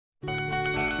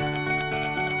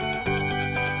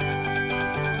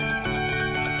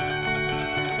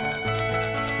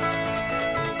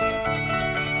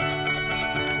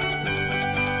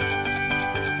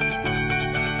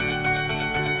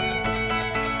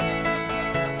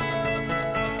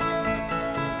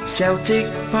Celtic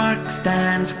Park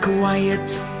stands quiet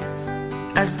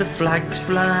as the flags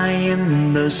fly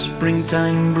in the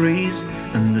springtime breeze,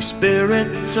 and the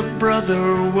spirits of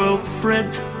brother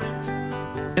Wilfred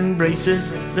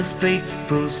embraces the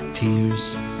faithful's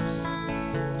tears.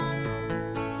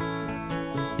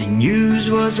 The news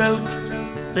was out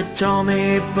that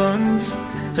Tommy Burns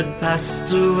had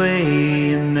passed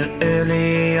away in the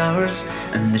early hours,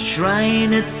 and the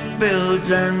shrine it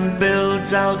builds and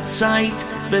builds outside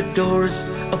the doors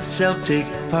of Celtic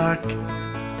Park.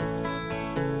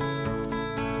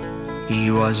 He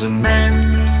was a man,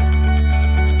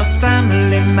 a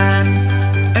family man,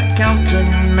 a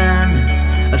Calton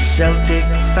man, a Celtic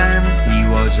fan. He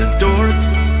was adored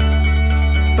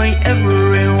by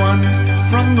everyone,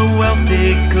 from the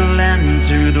wealthy clan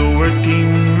to the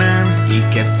working man. He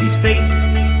kept his faith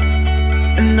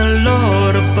in the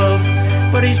Lord above,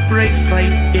 but his brave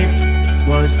fight, it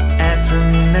was at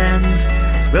an end.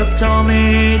 Well,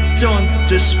 Tommy, don't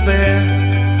despair,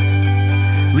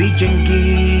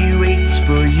 Regency waits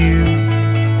for you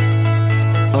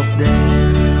up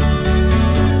there.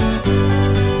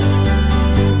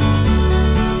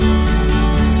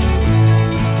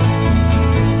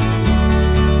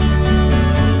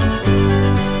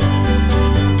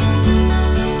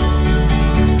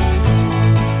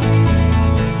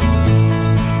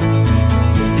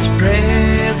 His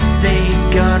prayers, they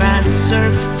got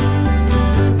answered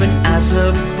when as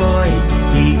a boy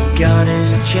he got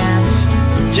his chance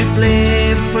to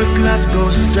play for Glasgow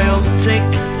Celtic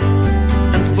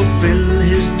and fulfill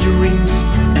his dreams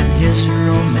and his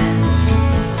romance.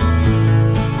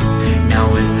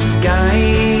 Now in the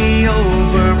sky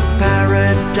over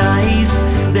paradise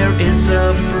there is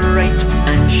a bright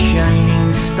and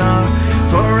shining star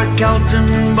for a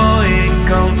Calton boy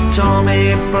called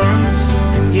Tommy Burns.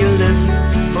 He'll live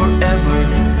forever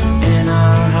in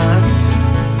our hearts.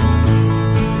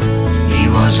 He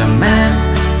was a man,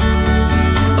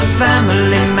 a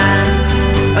family man,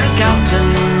 a Calton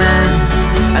man,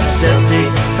 a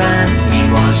Celtic fan. He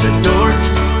was adored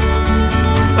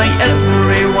by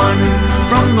everyone,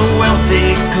 from the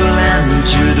wealthy clan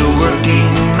to the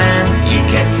working man. He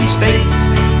kept his faith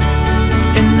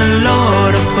in the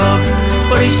Lord above,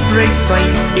 but his brave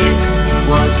fight, it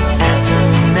was at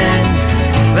an end.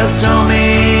 Well,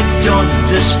 Tommy, don't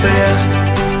despair,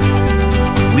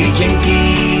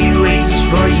 Regency waits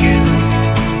for you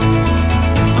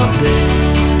up there.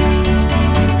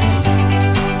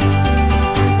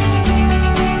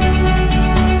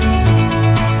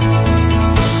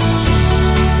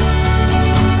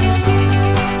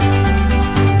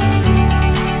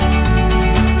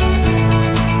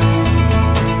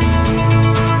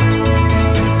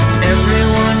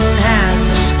 Everyone has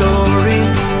a story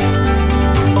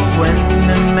of when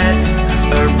they met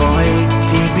her boy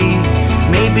TB,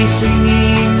 maybe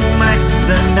singing Mac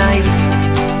the Knife,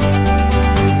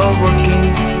 or working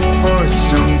for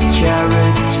some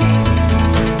charity.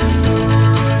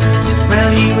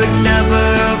 Well, he would never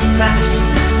pass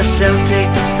a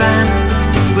Celtic fan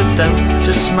without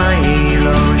a smile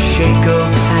or a shake of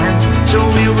hands. So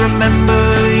we remember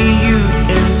you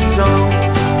in song,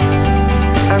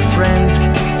 our friend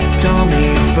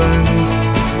Tommy Burns.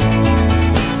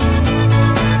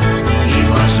 He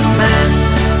was a man,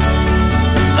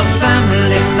 a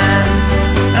family man,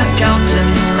 a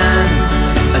Calton man,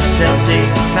 a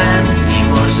Celtic fan. He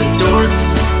was adored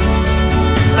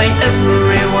by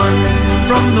everyone,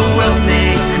 from the wealthy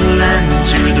clan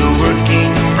to the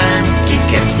working man. He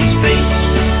kept his faith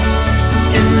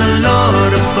in the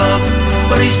Lord above,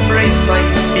 but his brave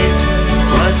fight, it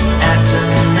was at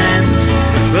an end.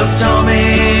 Well,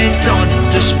 Tommy, don't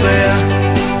despair,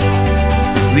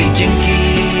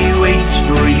 Regency waits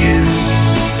for you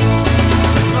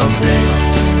up there.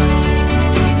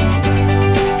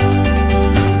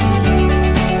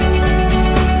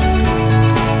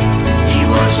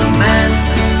 Man,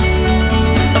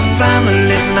 a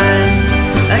family man,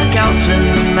 a Calton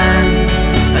man,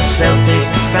 a Celtic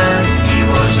fan. He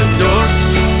was adored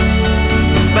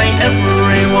by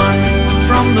everyone,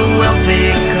 from the wealthy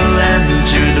clan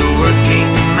to the working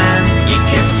man. He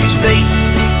kept his faith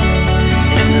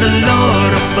in the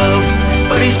Lord above,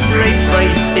 but his brave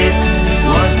fight, it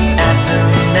was at an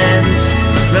end.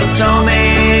 Well,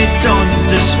 Tommy, don't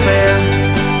despair,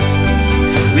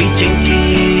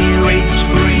 Regency waits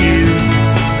for you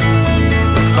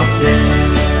up there.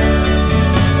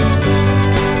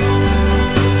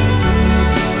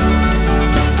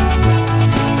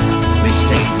 We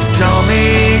say,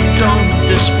 Tommy, don't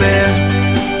despair,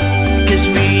 'cause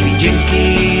Regency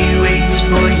waits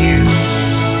for you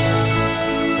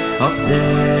up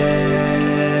there.